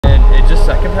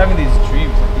just, I kept having these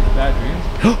dreams, like these bad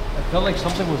dreams. I felt like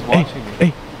something was watching me. Hey.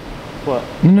 What?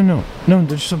 No,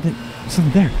 there's something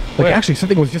there. Like, where? actually,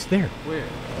 something was just there. Where?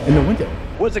 In the window.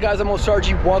 What's up, guys? I'm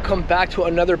Sargi. Welcome back to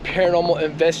another paranormal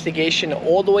investigation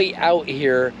all the way out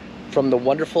here from the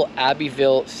wonderful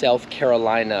Abbeville, South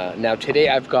Carolina. Now today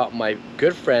I've got my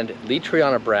good friend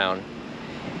Litriana Brown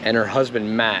and her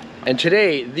husband Matt. And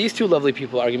today these two lovely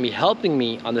people are gonna be helping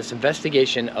me on this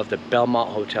investigation of the Belmont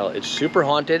Hotel. It's super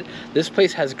haunted. This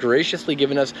place has graciously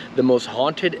given us the most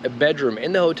haunted bedroom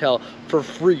in the hotel for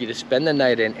free to spend the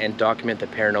night in and document the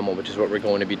paranormal, which is what we're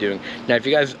going to be doing. Now, if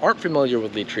you guys aren't familiar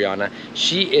with Litriana,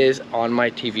 she is on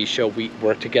my TV show. We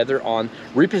work together on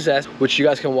Repossessed, which you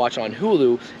guys can watch on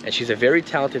Hulu, and she's a very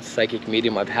talented psychic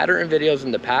medium. I've had her in videos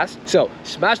in the past. So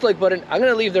smash the like button. I'm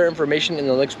gonna leave their information in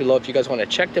the links below if you guys wanna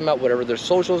check them out, whatever their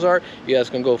socials are. You guys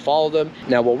can go follow them.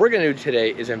 Now, what we're gonna do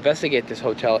today is investigate this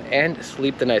hotel and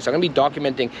sleep the night. So I'm gonna be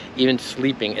documenting even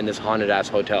sleeping in this haunted ass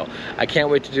hotel. I can't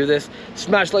wait to do this.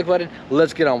 Smash the like button.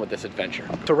 Let's get on with this adventure.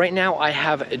 So right now I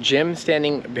have Jim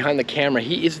standing behind the camera.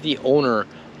 He is the owner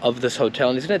of this hotel,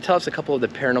 and he's gonna tell us a couple of the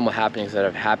paranormal happenings that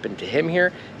have happened to him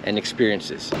here and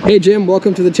experiences. Hey Jim,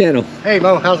 welcome to the channel. Hey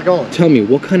Mo, how's it going? Tell me,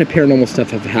 what kind of paranormal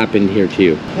stuff have happened here to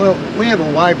you? Well, we have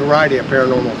a wide variety of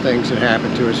paranormal things that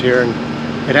happen to us here, and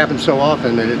it happens so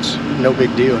often that it's no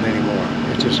big deal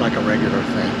anymore. It's just like a regular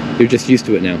thing. You're just used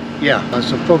to it now? Yeah,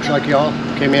 some folks like y'all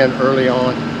came in early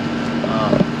on,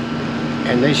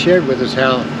 and they shared with us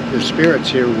how the spirits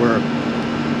here were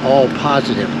all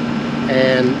positive,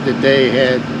 and that they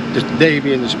had, they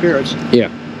being the spirits,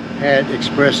 had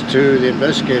expressed to the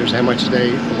investigators how much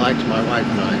they liked my wife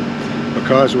and I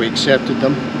because we accepted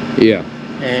them.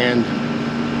 And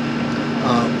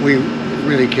we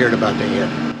really cared about the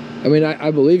end. I mean,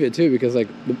 I believe it too, because like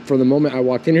from the moment I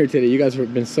walked in here today, you guys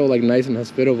have been so like nice and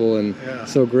hospitable and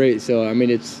so great. So I mean,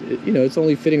 you know, it's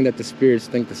only fitting that the spirits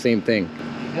think the same thing.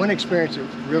 One experience that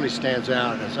really stands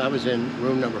out is I was in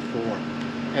room number 4,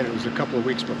 and it was a couple of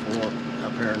weeks before a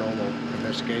paranormal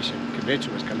investigation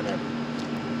convention was coming up.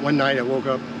 One night I woke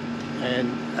up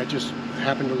and I just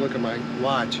happened to look at my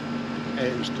watch, and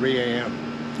it was 3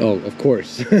 a.m. Oh, of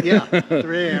course. Yeah,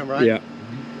 3 a.m., right? Yeah.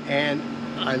 And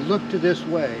I looked to this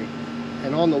way,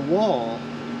 and on the wall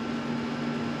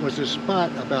was a spot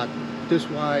about this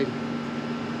wide,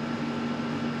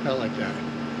 felt like that,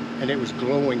 and it was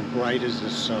glowing bright as the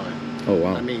sun. Oh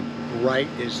wow! I mean, bright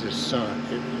as the sun,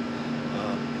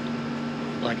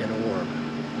 like an orb.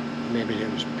 Maybe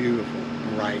it was beautiful,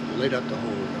 bright, lit up the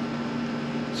whole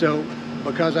room. So,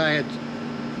 because I had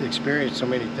experienced so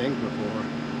many things before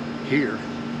here,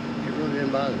 it really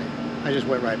didn't bother me. I just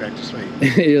went right back to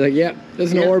sleep. You're like, yeah,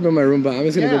 there's an orb in my room, but I'm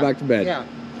just gonna go back to bed. Yeah.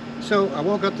 So I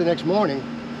woke up the next morning,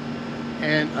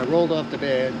 and I rolled off the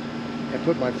bed and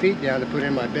put my feet down to put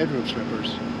in my bedroom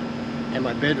slippers, and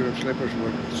my bedroom slippers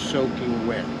were soaking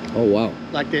wet. Oh wow!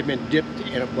 Like they'd been dipped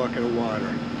in a bucket of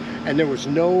water, and there was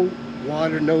no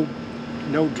water, no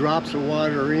drops of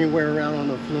water anywhere around on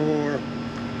the floor,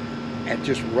 and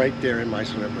just right there in my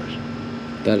slippers.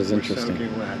 That is interesting.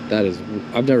 That is,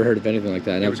 I've never heard of anything like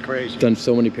that. And it was crazy. I've done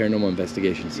so many paranormal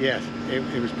investigations. Yes,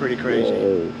 it was pretty crazy.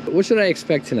 Whoa. What should I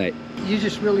expect tonight? You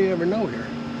just really never know here.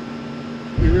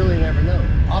 You really never know.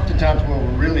 Oftentimes when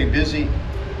we're really busy,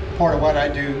 part of what I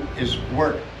do is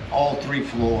work all 3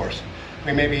 floors.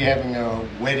 We may be having a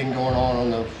wedding going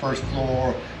on the first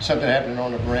floor, something happening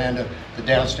on the veranda. The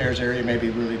downstairs area may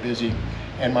be really busy.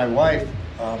 And my wife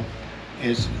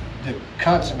is the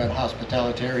consummate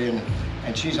hospitalitarian,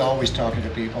 and she's always talking to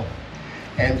people.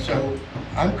 And so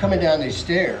I'm coming down these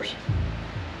stairs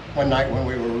one night when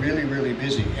we were really, really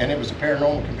busy, and it was a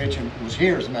paranormal convention. It was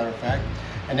here, as a matter of fact,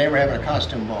 and they were having a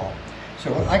costume ball.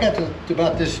 So I got to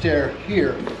about this stair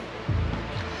here,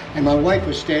 and my wife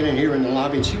was standing here in the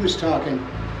lobby, and she was talking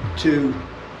to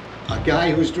a guy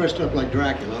who was dressed up like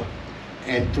Dracula,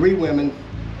 and 3 women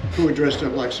who were dressed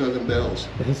up like Southern Belles.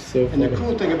 That's so funny. And the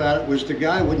cool thing about it was the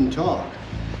guy wouldn't talk.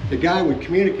 The guy would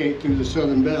communicate through the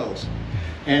Southern Belles.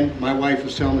 And my wife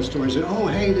was telling the story. She said, oh,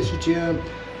 hey, this is Jim.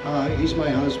 He's my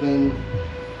husband.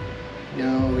 You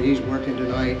know, he's working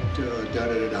tonight,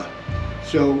 da-da-da-da.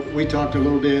 So we talked a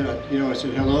little bit. You know, I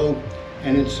said hello.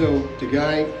 And then so the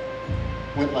guy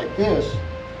went like this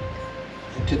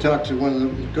to talk to one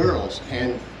of the girls.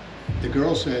 And the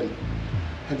girl said,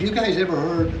 have you guys ever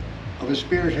heard of a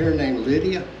spirit here named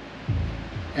Lydia?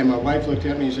 And my wife looked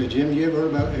at me and said, Jim, you ever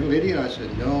heard about Lydia? I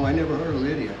said, no, I never heard of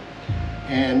Lydia.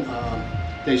 And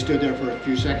they stood there for a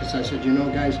few seconds. I said, you know,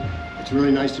 guys, it's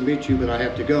really nice to meet you, but I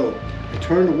have to go. I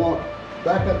turned to walk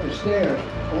back up the stairs,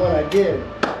 and when I did,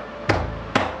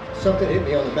 something hit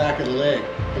me on the back of the leg.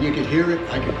 And you could hear it,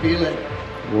 I could feel it,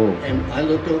 Whoa. And I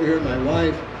looked over here at my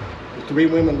wife, the three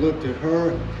women looked at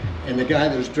her, and the guy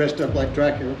that was dressed up like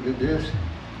Dracula did this,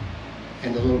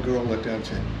 and the little girl looked up and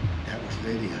said, that was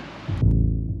Lydia.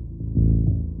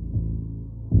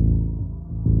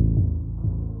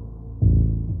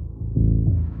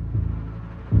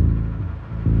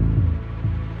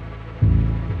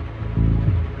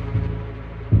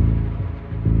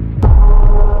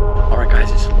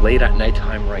 Late at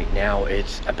nighttime right now.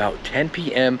 It's about 10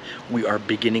 p.m. We are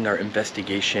beginning our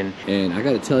investigation. And I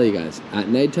gotta tell you guys, at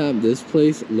nighttime, this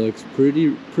place looks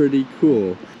pretty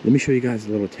cool. Let me show you guys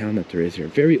the little town that there is here.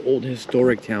 Very old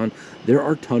historic town. There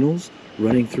are tunnels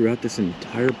running throughout this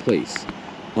entire place,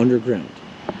 underground.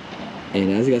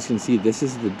 And as you guys can see, this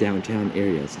is the downtown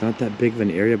area. It's not that big of an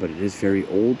area, but it is very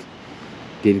old,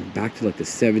 dating back to like the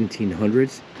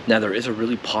 1700s. Now there is a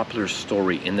really popular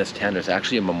story in this town. There's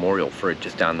actually a memorial for it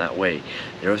just down that way.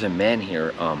 There was a man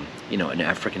here, you know, an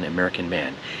African-American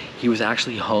man. He was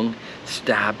actually hung,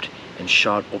 stabbed, and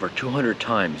shot over 200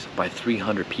 times by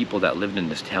 300 people that lived in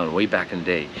this town way back in the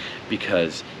day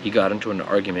because he got into an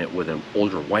argument with an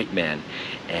older white man,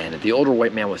 and the older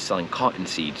white man was selling cotton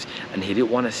seeds, and he didn't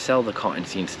want to sell the cotton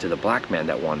seeds to the black man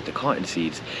that wanted the cotton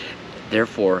seeds.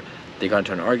 Therefore, they got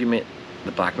into an argument.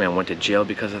 The black man went to jail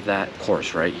because of that. Of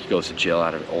course, right? He goes to jail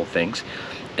out of all things.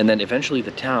 And then eventually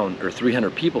the town, or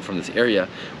 300 people from this area,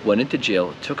 went into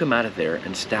jail, took him out of there,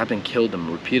 and stabbed and killed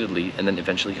him repeatedly, and then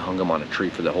eventually hung him on a tree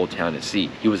for the whole town to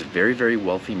see. He was a very, very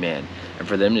wealthy man. And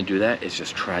for them to do that is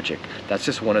just tragic. That's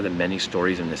just one of the many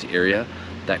stories in this area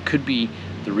that could be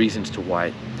the reasons to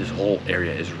why this whole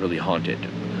area is really haunted.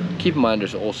 Keep in mind,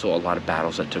 there's also a lot of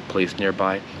battles that took place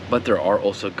nearby, but there are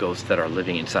also ghosts that are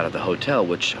living inside of the hotel,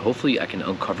 which hopefully I can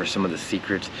uncover some of the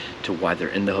secrets to why they're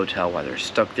in the hotel, why they're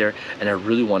stuck there, and I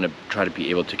really want to try to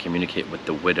be able to communicate with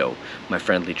the widow. My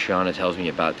friend Litriana tells me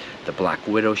about the Black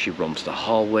Widow. She roams the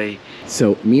hallway.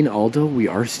 So me and Aldo, we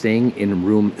are staying in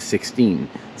room 16,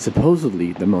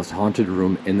 supposedly the most haunted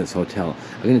room in this hotel.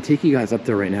 I'm going to take you guys up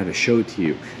there right now to show it to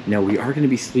you. Now we are going to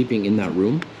be sleeping in that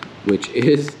room, which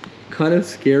is kind of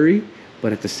scary,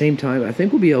 but at the same time I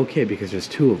think we'll be okay because there's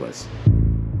two of us.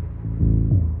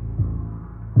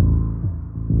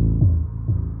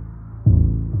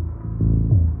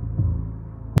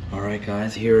 All right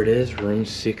guys, here it is, room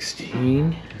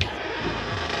 16.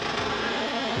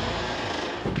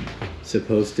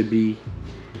 Supposed to be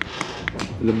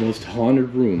the most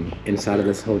haunted room inside of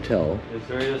this hotel. Yes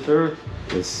sir, yes sir.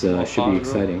 This should be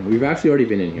exciting. We've actually already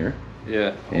been in here.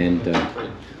 Yeah. And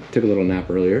took a little nap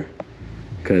earlier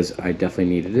because I definitely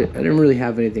needed it. I didn't really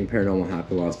have anything paranormal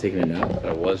happen while I was taking a nap, but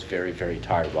I was very, very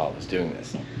tired while I was doing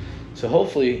this. So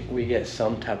hopefully we get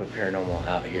some type of paranormal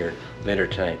out here later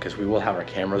tonight, because we will have our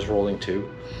cameras rolling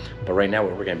too. But right now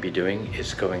what we're going to be doing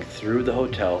is going through the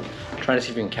hotel, trying to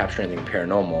see if we can capture anything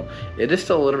paranormal. It is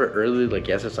still a little bit early, like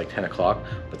yes, it's like 10 o'clock,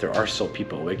 but there are still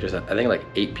people awake. There's I think like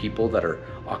 8 people that are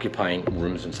occupying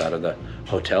rooms inside of the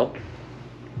hotel.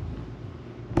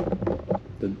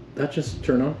 Did that just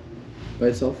turn on by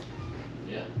itself?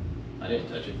 Yeah, I didn't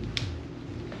touch it.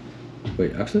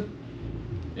 Wait, actually?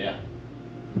 Yeah.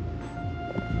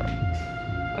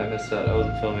 I missed that. I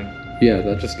wasn't filming. Yeah,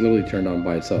 that just literally turned on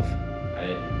by itself. I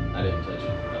didn't touch it.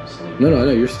 I was sleeping.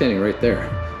 No, you're standing right there.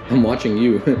 I'm watching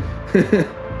you.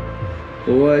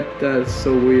 What? That's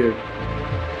so weird.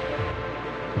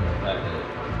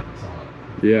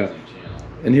 Yeah.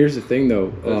 And here's the thing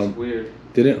though. That's weird.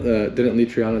 Didn't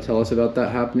Litriana tell us about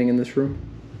that happening in this room?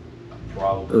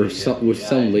 Probably. Or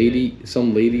some lady,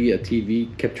 a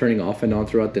TV kept turning off and on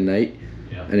throughout the night,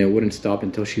 yeah, and it wouldn't stop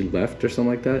until she left or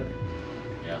something like that.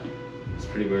 Yeah, it's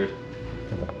pretty weird.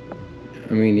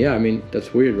 I mean, yeah, I mean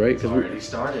that's weird, right? It's already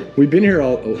started. We've been here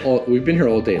all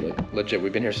day, like legit.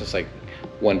 We've been here since like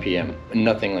 1 p.m.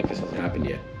 Nothing like this has happened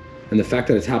yet, and the fact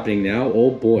that it's happening now, oh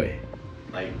boy.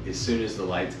 Like as soon as the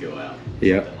lights go out,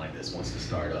 yeah, something like this wants to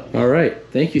start up. All right,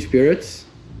 thank you, spirits.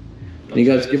 Can you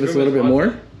guys give us a little bit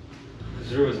more?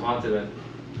 This room is haunted, man.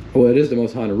 Oh, it is the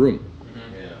most haunted room.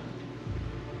 Yeah.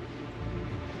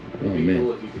 Oh It'd be man.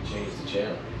 cool if you could change the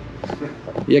channel.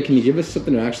 Yeah, can you give us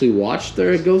something to actually watch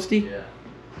there, Ghosty? Yeah.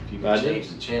 If you could Imagine. change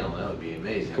the channel, that would be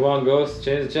amazing. Come on, Ghost,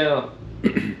 change the channel.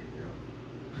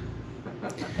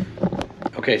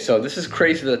 Okay, so this is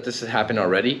crazy that this has happened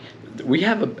already. We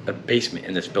have a basement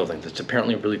in this building that's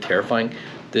apparently really terrifying.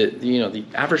 The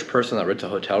average person that rents a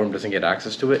hotel room doesn't get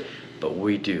access to it, but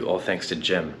we do, all thanks to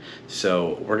Jim.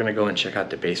 So we're gonna go and check out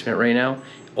the basement right now.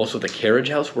 Also the carriage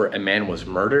house where a man was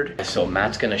murdered. So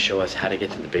Matt's gonna show us how to get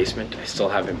to the basement. I still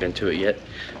haven't been to it yet.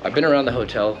 I've been around the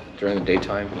hotel during the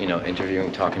daytime, you know,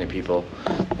 interviewing, talking to people,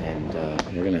 and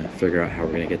we're gonna figure out how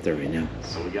we're gonna get there right now.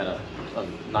 So we got a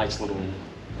nice little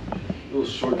little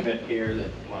shortcut here that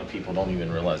a lot of people don't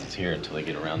even realize it's here until they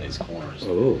get around these corners.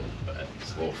 Oh. But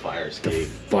it's a little fire The escape.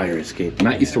 fire escape.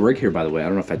 Matt used to work here, by the way. I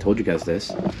don't know if I told you guys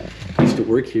this. He used to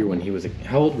work here when he was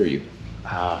how old were you?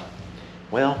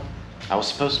 Well, I was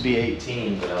supposed to be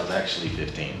 18, but I was actually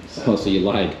 15. So. Oh, so you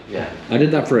lied. Yeah. I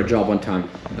did that for a job one time.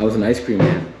 I was an ice cream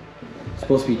man.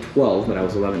 Supposed to be 12, but I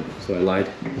was 11, so I lied.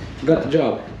 Got the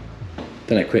job.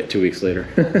 Then I quit 2 weeks later.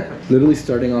 Literally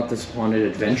starting off this haunted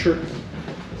adventure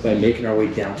by making our way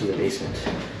down to the basement.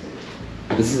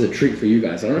 This is a treat for you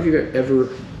guys. I don't know if you've ever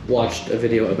watched a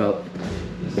video about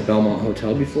the Belmont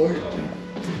Hotel before.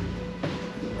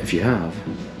 If you have,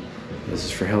 this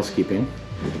is for housekeeping.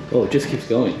 Oh, it just keeps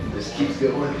going. This keeps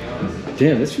going.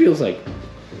 Damn, this feels like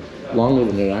longer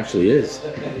than it actually is.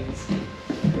 There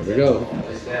we go.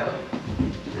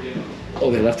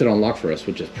 Oh, they left it on lock for us,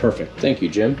 which is perfect. Thank you,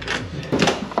 Jim.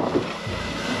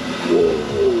 Whoa.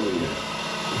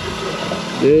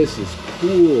 This is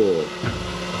cool.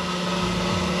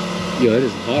 Yo, it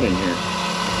is hot in here.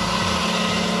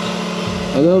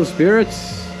 Hello,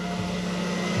 spirits.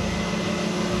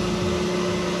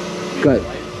 God,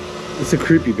 it's a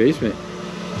creepy basement.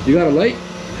 You got a light?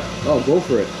 Oh, go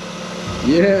for it.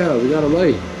 Yeah, we got a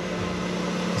light.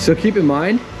 So keep in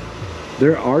mind,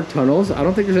 there are tunnels. I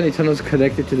don't think there's any tunnels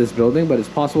connected to this building, but it's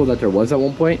possible that there was at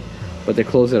one point, but they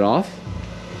closed it off.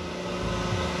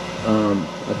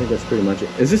 I think that's pretty much it.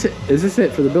 Is this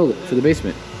it for the building, for the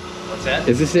basement? What's that?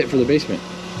 Is this it for the basement?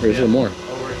 Or is there more?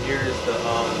 Over here is the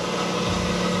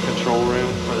control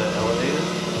room for the elevator.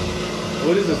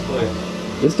 What is this place?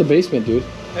 This is the basement, dude.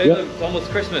 Hey, Yep. look, it's almost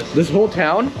Christmas. This whole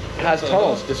town has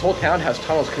tunnels. This whole town has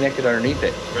tunnels connected underneath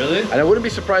it. Really? And I wouldn't be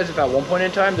surprised if at one point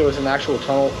in time there was an actual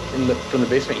tunnel from the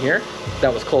basement here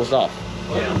that was closed off.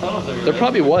 There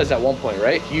probably was at one point,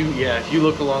 right? If you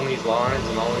look along these lines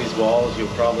and along these walls, you'll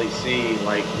probably see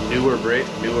like newer brick,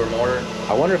 newer mortar.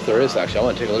 I wonder if there is actually. I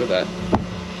want to take a look at that.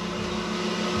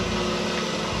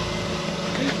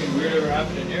 Anything weird ever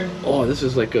happened in here? Oh, this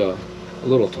is like a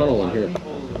little tunnel in here.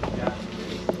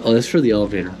 Oh, this is for the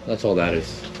elevator. That's all that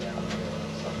is.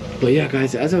 But yeah,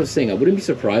 guys, as I was saying, I wouldn't be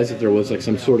surprised if there was like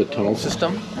some sort of tunnel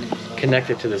system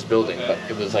connected to this building, but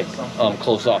it was like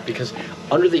closed off because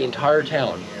under the entire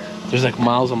town, there's like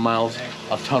miles and miles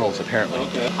of tunnels apparently.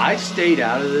 Okay. I stayed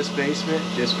out of this basement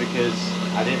just because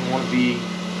I didn't want to be.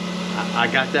 I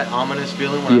got that ominous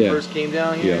feeling when I first came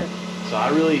down here. Yeah. So I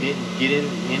really didn't get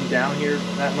in down here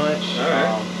that much.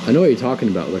 Alright. I know what you're talking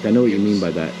about. Like, I know what you mean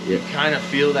by that. Yeah. You kind of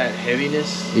feel that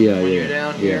heaviness when you're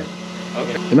down here.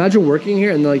 Okay. Imagine working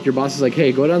here and like your boss is like,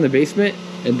 hey, go down the basement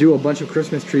and do a bunch of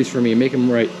Christmas trees for me and make them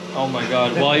right. Oh my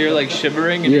god, while you're like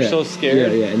shivering and you're so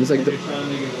scared. Yeah, and it's like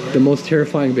the most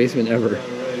terrifying basement ever.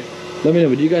 Let me know,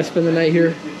 would you guys spend the night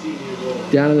here?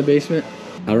 Down in the basement?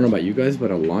 I don't know about you guys, but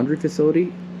a laundry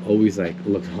facility always like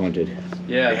looks haunted.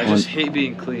 Yeah, I just hate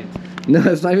being clean. No,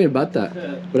 it's not even about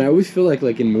that. But I always feel like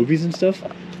in movies and stuff,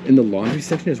 in the laundry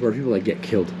section is where people like get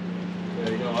killed. Yeah,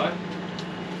 you know why?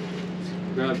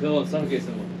 Grab a pillow in some case.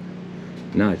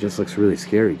 No, it just looks really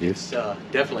scary, dude. It's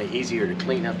definitely easier to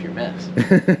clean up your mess.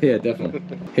 Yeah, definitely.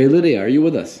 Hey Lydia, are you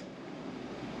with us?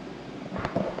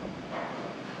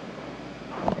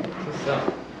 What's this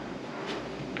sound?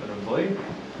 An employee?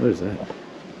 What is that?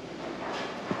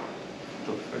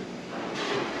 The frick?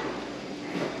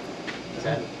 Is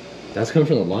that? That's coming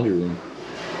from the laundry room.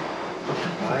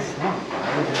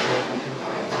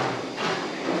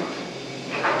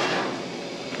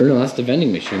 Or no, that's the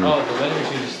vending machine. Oh, the vending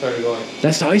machine just started going.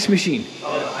 That's the ice machine.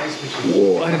 Oh, the ice machine.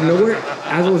 Whoa, out of nowhere.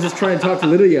 As I was just trying to talk to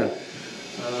Lydia.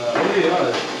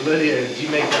 Lydia, did you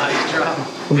make the ice drop?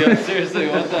 Yeah, seriously,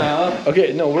 what the hell?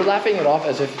 Okay, no, we're laughing it off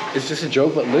as if it's just a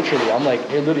joke, but literally, I'm like,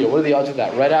 hey Lydia, what are the odds of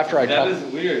that? Right after I That talked.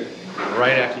 is weird.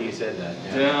 Right after you said that.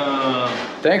 Yeah.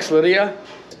 Damn. Thanks, Lydia.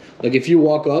 Like if you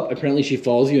walk up, apparently she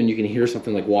follows you and you can hear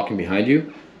something like walking behind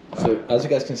you. So as you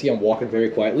guys can see, I'm walking very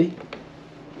quietly.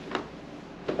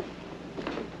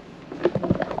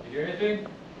 You hear anything?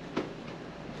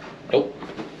 Nope,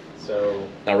 So,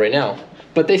 not right now.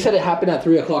 But they said it happened at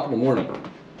 3 o'clock in the morning.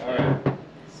 Alright.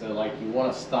 so like you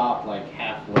want to stop like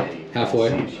halfway. Halfway?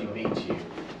 See if she beats you.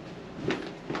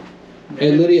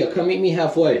 Hey Lydia, come meet me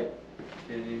halfway.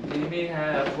 Can you meet me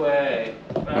halfway?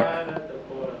 Right at the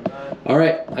border, man. All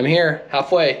right, I'm here,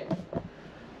 halfway.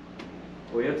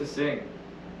 Well, you have to sing.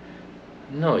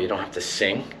 No, you don't have to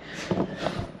sing.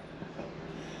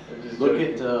 Look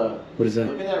at What is that?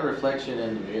 look at that reflection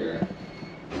in the mirror.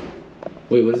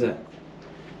 Wait, what is that?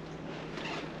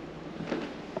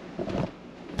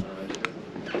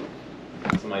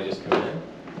 Somebody just come in.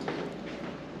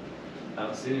 I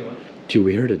don't see anyone. Dude,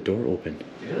 we heard a door open.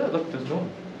 Yeah, look, there's no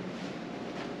one.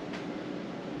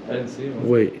 I didn't see him.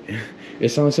 Wait, it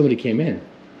sounded like somebody came in.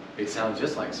 It sounds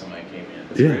just like somebody came in.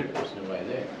 That's Yeah. weird. There's nobody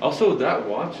there. Also, that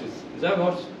watch is that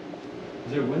watch?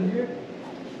 Is there wind here?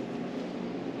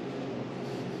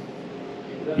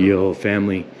 Yo,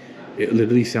 family, it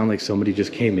literally sounded like somebody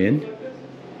just came in. Is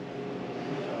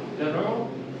that normal?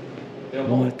 Yeah,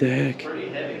 What the heck? Pretty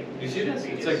heavy. You see this?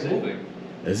 It's like moving.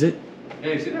 Is it?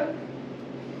 Yeah, you see that?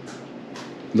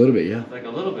 A little bit, yeah. Like a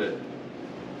little bit.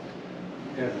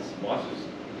 Yeah, this watch is.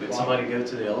 Did somebody go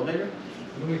to the elevator?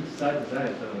 Moving side to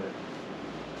side, some of it.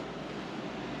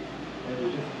 And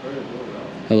we just heard it go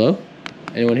around. Hello?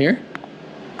 Anyone here?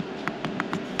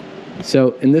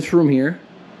 So in this room here,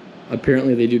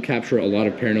 apparently they do capture a lot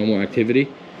of paranormal activity.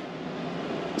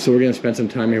 So we're gonna spend some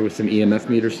time here with some EMF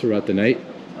meters throughout the night.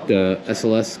 The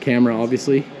SLS camera,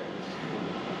 obviously.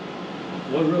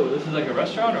 What room? This is like a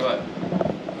restaurant or what?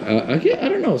 I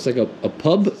don't know. It's like a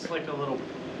pub. It's like a little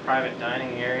private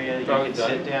dining area. You Private can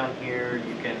dining. sit down here.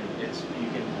 You can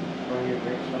bring your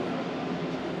drinks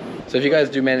on. So if you guys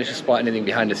do manage to spot anything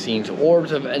behind the scenes,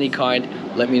 orbs of any kind,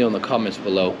 let me know in the comments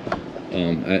below.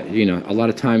 You know, a lot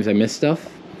of times I miss stuff.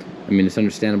 I mean, it's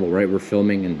understandable, right? We're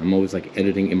filming and I'm always like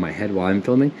editing in my head while I'm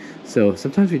filming. So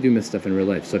sometimes we do miss stuff in real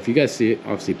life. So if you guys see it,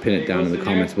 obviously pin it down in the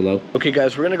comments below. Okay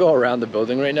guys, we're gonna go around the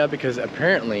building right now because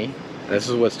apparently, this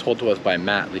is what's told to us by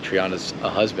Matt, Litriana's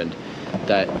husband,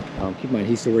 that Keep in mind,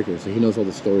 he still works here, so he knows all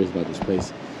the stories about this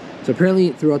place. So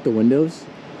apparently throughout the windows,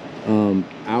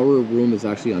 our room is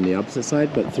actually on the opposite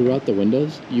side, but throughout the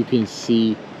windows, you can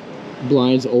see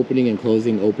blinds opening and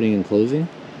closing, opening and closing.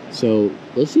 So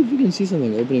let's see if we can see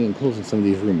something opening and closing some of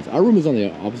these rooms. Our room is on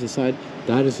the opposite side.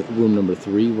 That is room number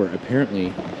 3, where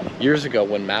apparently years ago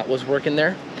when Matt was working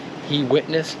there, he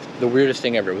witnessed the weirdest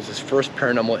thing ever. It was his first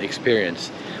paranormal experience,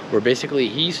 where basically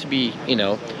he used to be, you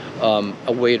know,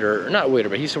 a waiter, not a waiter,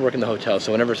 but he used to work in the hotel.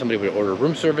 So whenever somebody would order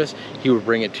room service, he would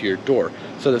bring it to your door.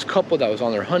 So this couple that was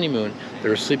on their honeymoon, they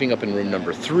were sleeping up in room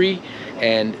number 3,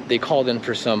 and they called in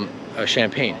for some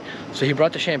champagne. So he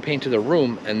brought the champagne to the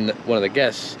room, and one of the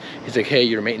guests, he's like, hey,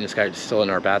 your maintenance guy is still in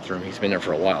our bathroom. He's been there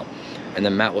for a while. And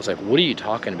then Matt was like, what are you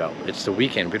talking about? It's the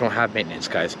weekend. We don't have maintenance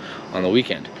guys on the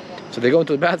weekend. So they go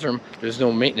into the bathroom, there's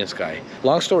no maintenance guy.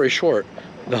 Long story short,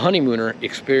 the honeymooner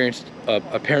experienced a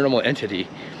paranormal entity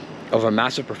of a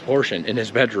massive proportion in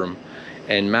his bedroom,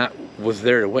 and Matt was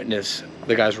there to witness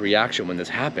the guy's reaction when this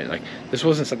happened. Like, this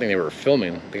wasn't something they were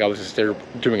filming. The guy was just there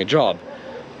doing a job,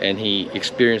 and he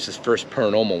experienced his first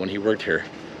paranormal when he worked here.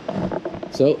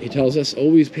 So he tells us,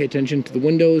 always pay attention to the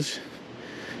windows.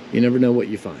 You never know what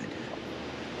you find.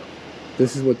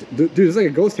 This is what, dude, it's like a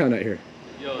ghost town out here.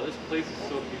 Yo, this place is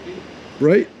so creepy.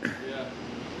 Right? Yeah,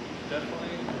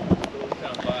 definitely ghost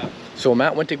town vibe. So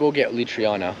Matt went to go get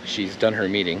Litriana. She's done her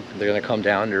meeting. They're gonna come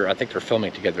down. I think they're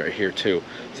filming together right here too.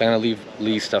 So I'm gonna leave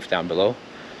Lee's stuff down below.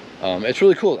 It's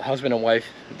really cool. Husband and wife,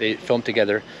 they film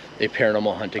together. They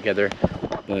paranormal hunt together.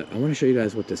 But I want to show you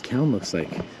guys what this town looks like.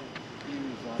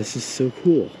 This is so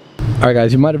cool. All right,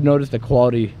 guys, you might have noticed the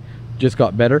quality just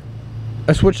got better.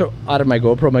 I switched out of my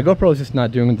GoPro. My GoPro is just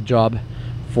not doing the job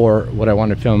for what I want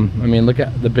to film. I mean, look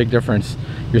at the big difference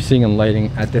you're seeing in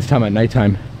lighting at this time at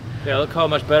nighttime. Yeah, look how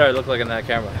much better I look like in that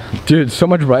camera. Dude, so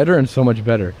much brighter and so much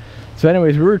better. So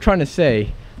anyways, we were trying to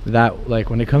say that, like,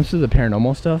 when it comes to the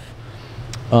paranormal stuff,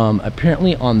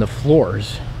 apparently on the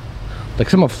floors, like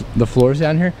some of the floors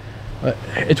down here,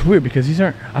 it's weird because these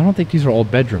aren't, I don't think these are all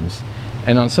bedrooms.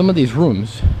 And on some of these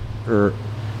rooms, or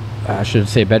I should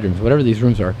say bedrooms, whatever these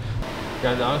rooms are,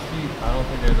 Guys, honestly, I don't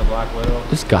think there's a Black Widow.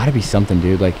 there's gotta be something,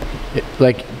 dude. Like,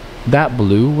 like that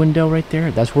blue window right there,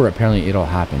 that's where apparently it all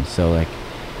happened. So like,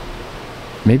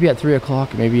 maybe at 3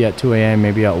 o'clock, maybe at 2 a.m.,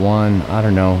 maybe at 1, I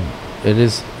don't know. It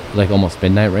is like almost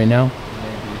midnight right now.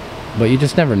 Maybe. But you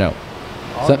just never know.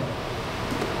 So,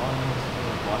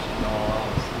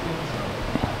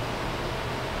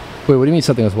 wait, what do you mean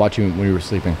something was watching when you were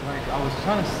sleeping? Like, I was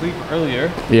trying to sleep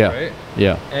earlier. Yeah. Right?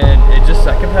 Yeah. And it just,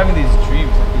 I kept having these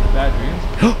dreams, like these bad dreams.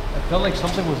 I felt like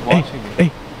something was watching me. Hey,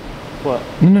 What?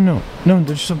 no,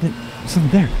 there's something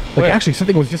there. Like, Where? actually,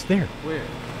 something was just there Where?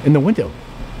 in the window.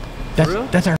 real?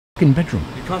 That's our fucking bedroom.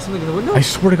 You caught something in the window? I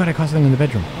swear to God, I caught something in the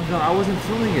bedroom. Oh no, I wasn't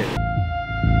filming it.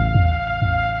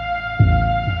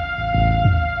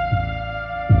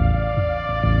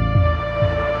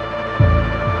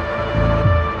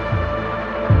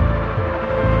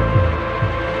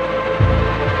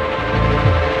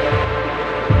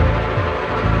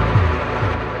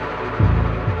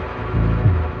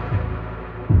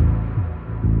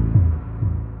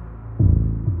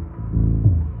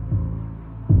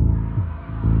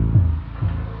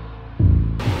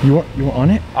 You were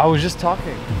on it? I was just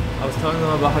talking. I was telling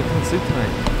them about how I couldn't sleep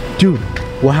tonight. Dude,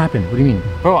 What happened? What do you mean?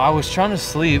 Bro, I was trying to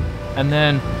sleep, and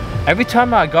then every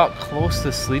time I got close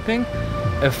to sleeping,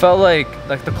 it felt like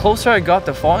the closer I got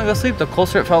to falling asleep, the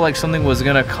closer it felt like something was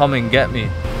gonna come and get me.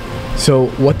 So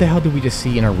what the hell did we just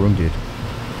see in our room, dude?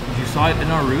 You saw it in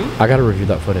our room? I gotta review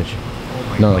that footage. Oh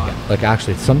my No, God. like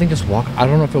actually, something just walked. I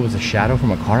don't know if it was a shadow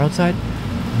from a car outside,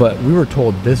 but we were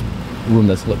told this room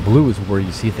that's lit blue is where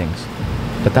you see things.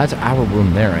 But that's our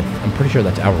room there. I'm pretty sure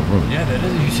that's our room. Yeah, that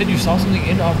is. You said you saw something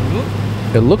in our room?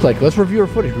 It looked like. Let's review our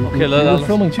footage. Okay, we were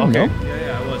filming too, okay. no?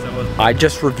 Yeah, I was. I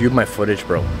just reviewed my footage,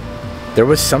 bro. There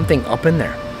was something up in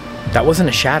there. That wasn't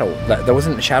a shadow. That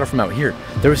wasn't a shadow from out here.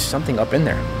 There was something up in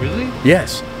there. Really?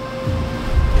 Yes.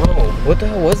 Bro, what the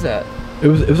hell was that? It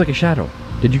was like a shadow.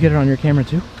 Did you get it on your camera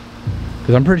too?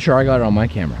 Because I'm pretty sure I got it on my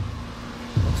camera.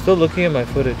 I'm still looking at my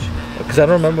footage. Because I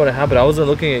don't remember what happened. I wasn't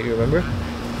looking at you, remember?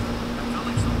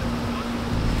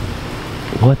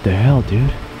 What the hell,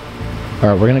 dude? All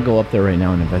right, we're gonna go up there right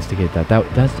now and investigate that.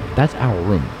 That's our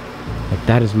room. Like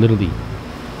that is literally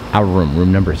our room.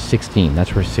 Room number 16.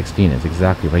 That's where 16 is.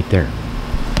 Exactly right there.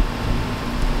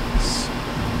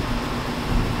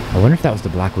 I wonder if that was the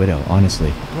Black Widow.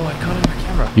 Honestly. Bro, I got it on my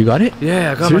camera. You got it?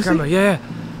 Yeah, I got Seriously? my camera. Yeah.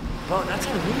 Bro, that's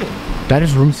our room. That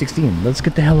is room 16. Let's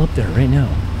get the hell up there right now.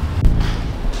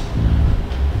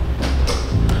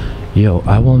 Yo,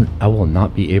 I will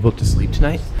not be able to sleep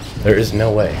tonight. There is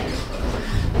no way.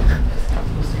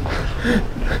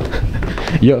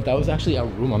 Yo, if that was actually our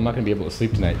room, I'm not gonna be able to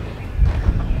sleep tonight.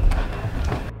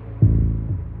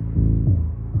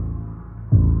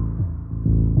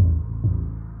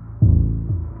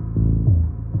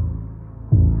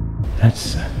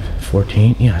 That's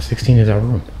 14. Yeah, 16 is our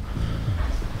room.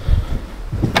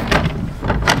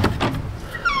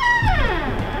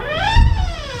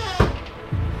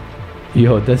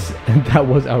 Yo, that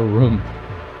was our room.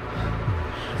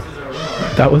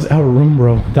 That was our room,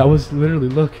 bro. That was literally,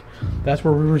 look, that's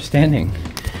where we were standing.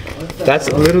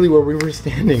 That's literally where we were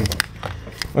standing.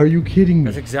 Are you kidding me?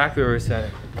 That's exactly where we're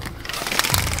standing.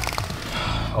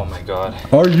 Oh my God.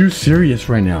 Are you serious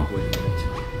right now? Wait a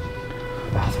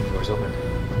minute. Bathroom door's open.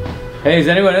 Hey, is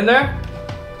anyone in there?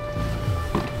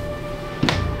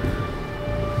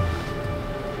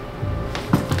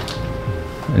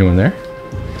 Anyone there?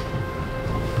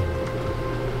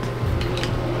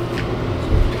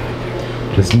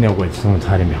 There's no way someone's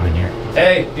hiding behind here.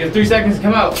 Hey, you have 3 seconds to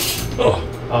come out.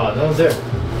 Oh, no one's there.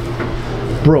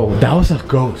 Bro, that was a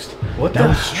ghost. What that the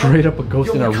was hell? straight up a ghost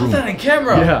Yo, in our we room. caught that on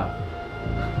camera. Yeah.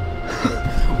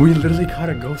 We literally caught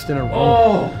a ghost in our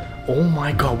room. Oh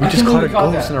my God, we just caught a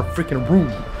ghost in our freaking room.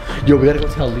 Yo, we gotta go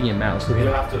tell Lee and Mouse. We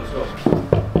have to, let's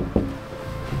go.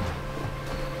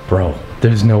 Bro,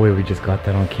 there's no way we just got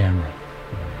that on camera.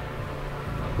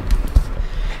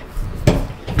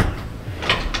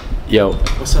 Yo.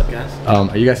 What's up, guys?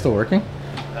 Are you guys still working?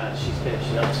 She's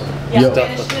finishing up some. Yeah, Yo.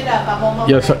 finishing it up. I'm almost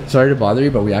Yo, ready. sorry to bother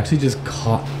you, but we actually just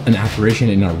caught an apparition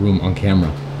in our room on camera.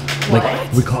 Like,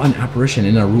 What? we caught an apparition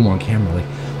in our room on camera.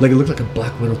 Like it looked like a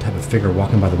Black Widow type of figure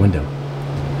walking by the window.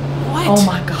 What? Oh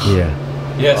my God. Yeah.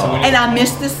 Yeah, so And I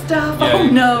missed this stuff? Yeah, Oh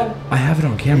you- no. I have it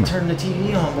on camera. Turned the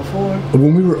TV on before.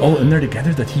 When we were all in there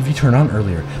together, the TV turned on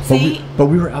earlier. See? But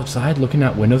we were outside looking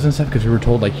at windows and stuff because we were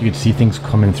told like you could see things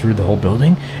coming through the whole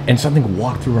building, and something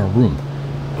walked through our room.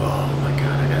 Oh my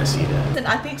God, I gotta see that. And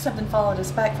I think something followed us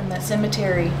back from that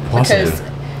cemetery. Possibly. Because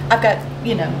I've got,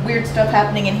 you know, weird stuff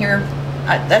happening in here.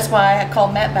 That's why I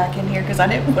called Matt back in here because I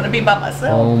didn't want to be by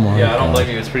myself. Oh my Yeah, I don't God. blame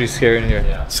you. It's pretty scary in here.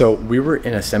 Yeah. So we were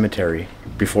in a cemetery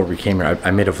before we came here. I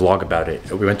made a vlog about it.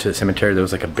 We went to the cemetery. There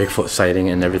was like a Bigfoot sighting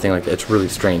and everything like that. It's really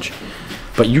strange.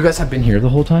 But you guys have been here the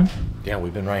whole time? Yeah,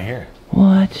 we've been right here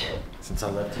What? since I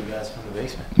left you guys from the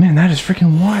basement. Man, that is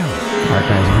freaking wild. All right,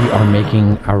 guys, we are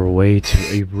making our way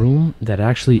to a room that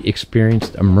actually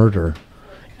experienced a murder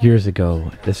years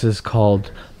ago. This is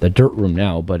called the Dirt Room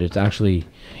now, but it's actually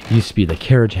used to be the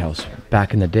carriage house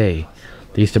back in the day.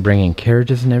 They used to bring in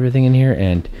carriages and everything in here,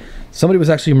 and somebody was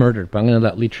actually murdered, but I'm going to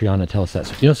let Litriana tell us that.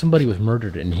 So, you know, somebody was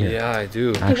murdered in here. Yeah, I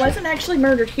do. He wasn't actually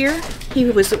murdered here. He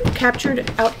was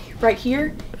captured out right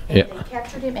here. And Yeah. they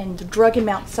captured him and drug him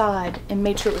outside and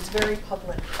made sure it was very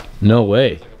public. No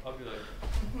way.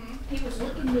 He was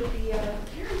looking with the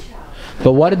carriage house.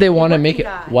 But why did they want to make it?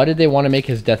 guy. Why did they want to make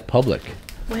his death public?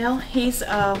 Well, he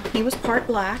was part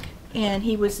black, and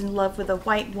he was in love with a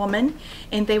white woman,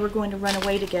 and they were going to run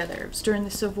away together. It was during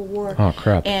the Civil War. Oh,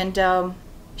 crap. And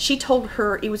she told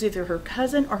her it was either her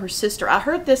cousin or her sister. I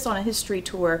heard this on a history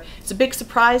tour. It's a big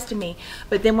surprise to me.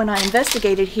 But then when I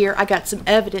investigated here, I got some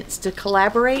evidence to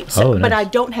collaborate. Oh, But nice. I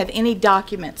don't have any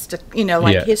documents to, you know,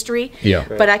 like Yeah. history. Yeah.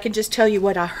 But I can just tell you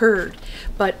what I heard.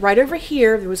 But right over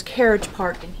here, there was a carriage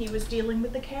parked, and he was dealing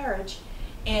with the carriage.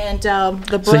 And the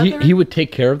brother. So he would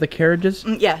take care of the carriages?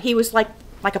 Yeah, he was like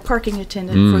a parking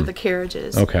attendant for the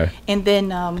carriages. Okay. And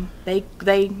then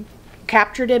they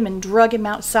captured him and drug him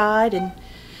outside. And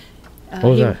what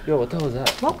was that? Yo, what the hell was that?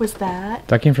 what was that?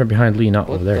 That came from behind Lee, not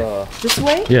over there. This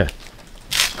way? Yeah.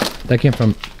 That came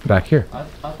from back here. I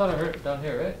thought I heard it down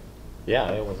here, right?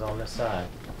 Yeah, it was on this side.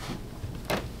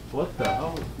 What the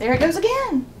hell? There it goes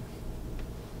again.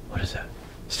 What is that?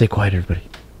 Stay quiet, everybody.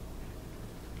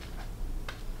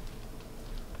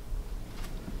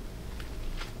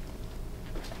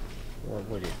 What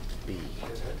would it be? You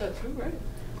heard that too, right?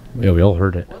 Yeah, we all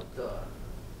heard it. What the?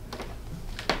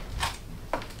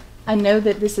 I know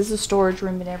that this is a storage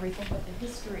room and everything, but the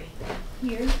history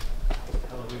here.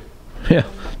 Yeah,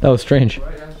 that was strange.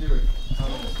 Right after you were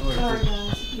telling the story. Sorry,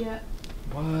 guys. Yeah.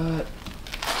 What?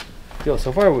 Yo,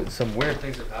 so far some weird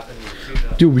things have happened. You've seen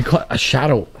Dude, we caught a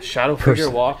shadow. a shadow person.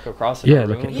 figure walk across the Yeah, room.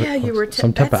 look at Yeah, you were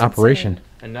some type of that's operation. insane.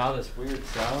 And now this weird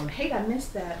sound. Hey, I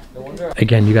missed that. No wonder.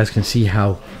 Again, you guys can see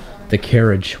how the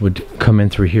carriage would come in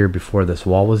through here before this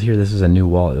wall was here. This is a new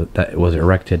wall that was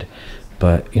erected.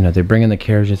 But, you know, they bring in the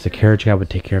carriages. The carriage guy would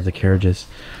take care of the carriages.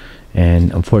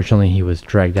 And unfortunately, he was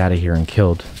dragged out of here and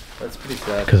killed That's pretty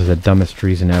sad. because of the dumbest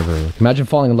reason ever. Like, imagine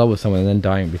falling in love with someone and then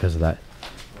dying because of that.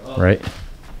 Right?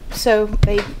 So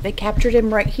they captured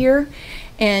him right here,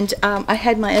 and I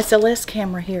had my SLS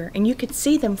camera here, and you could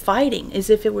see them fighting as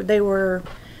if they were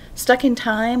stuck in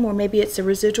time, or maybe it's a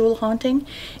residual haunting.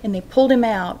 And they pulled him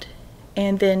out,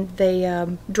 and then they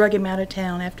drug him out of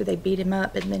town after they beat him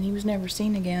up, and then he was never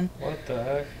seen again. What the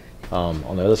heck?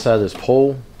 On the other side of this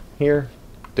pole here,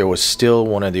 there was still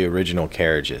one of the original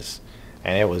carriages,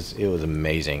 and it was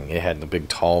amazing. It had the big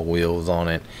tall wheels on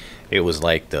it. It was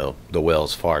like the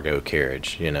Wells Fargo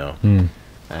carriage, you know.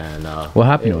 And What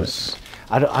happened it to was,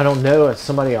 I don't know.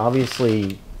 Somebody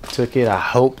obviously took it. I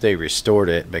hope they restored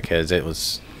it because it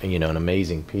was, you know, an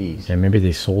amazing piece. Yeah, maybe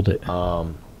they sold it.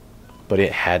 But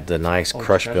it had the nice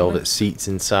crushed velvet seats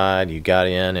inside. You got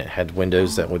in. It had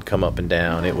windows that would come up and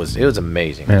down. It was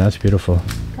amazing. Man, that's beautiful.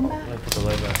 Come back. Put the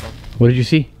light back on. What did you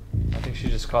see? I think she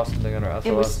just caught something on her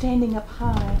It was SLS. standing up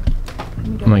high.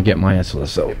 I'm gonna get my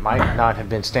SLS though. It might not have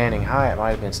been standing high. It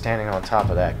might have been standing on top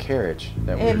of that carriage.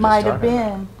 That we were It just might have talking about.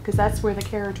 been, because that's where the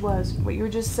carriage was. What you were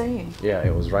just saying. Yeah,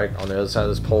 it was right on the other side of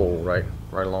this pole, right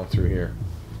along through here.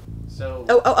 So,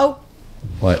 Oh.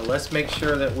 What? so let's make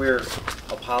sure that we're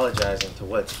apologizing to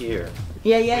what's here.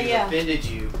 Yeah. If we offended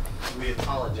you, we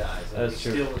apologize. And That's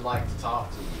we true. still would like to talk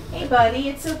to you. Hey, buddy,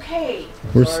 it's okay.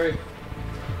 We're Sorry.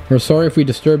 we're sorry if we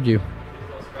disturbed you.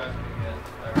 Don't scratch me again.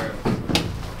 I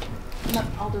heard. No,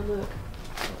 Aldo, look.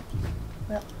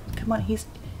 Well, come on, he's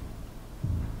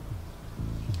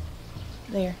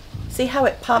there. See how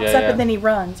it pops Yeah, up yeah. and then he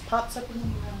runs. Pops up and then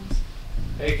he runs.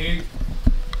 Hey, can you?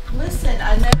 Listen,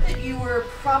 I know that you were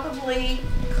probably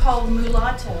called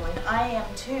mulatto, and I am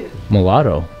too.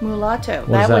 Mulatto. Mulatto. What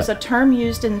That is was that? a term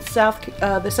used in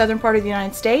the southern part of the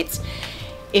United States.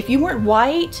 If you weren't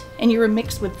white and you were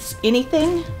mixed with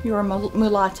anything, you were a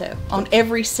mulatto on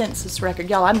every census record.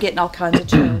 Y'all, I'm getting all kinds of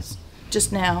chills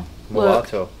just now. Look.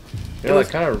 Mulatto. You know, that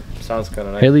kind of sounds kind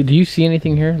of nice. Haley, do you see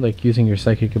anything here, like using your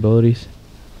psychic abilities?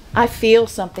 I feel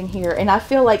something here, and I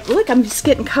feel like, look, I'm just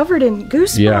getting covered in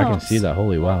goosebumps. Yeah, I can see that.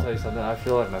 Holy I'll wow. tell you something. I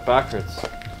feel like my back hurts.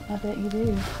 I bet you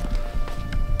do.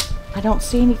 I don't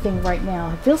see anything right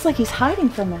now. It feels like he's hiding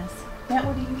from us. Matt,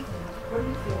 what do you feel? What do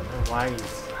you feel? Why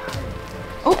he's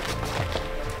Oh!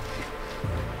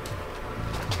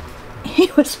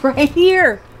 He was right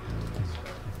here.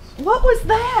 What was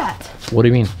that? What do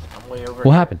you mean? I'm way over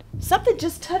What happened? Something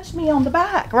just touched me on the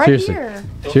back, right Seriously? here.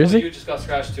 Seriously? You just got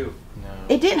scratched too.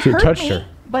 It didn't So you hurt touched me, her.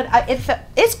 but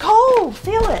it's cold.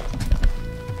 Feel it.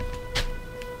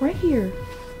 Right here.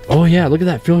 Oh yeah, look at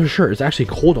that. Feel her shirt. It's actually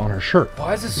cold on her shirt.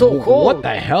 Why is it so cold? What the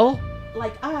hell?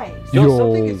 Like ice. Yo, Yo.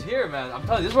 something is here, man. I'm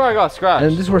telling you, this is where I got scratched.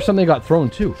 And this is where something got thrown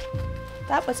too.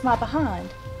 That was my behind.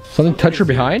 Something touched her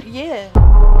behind? Yeah.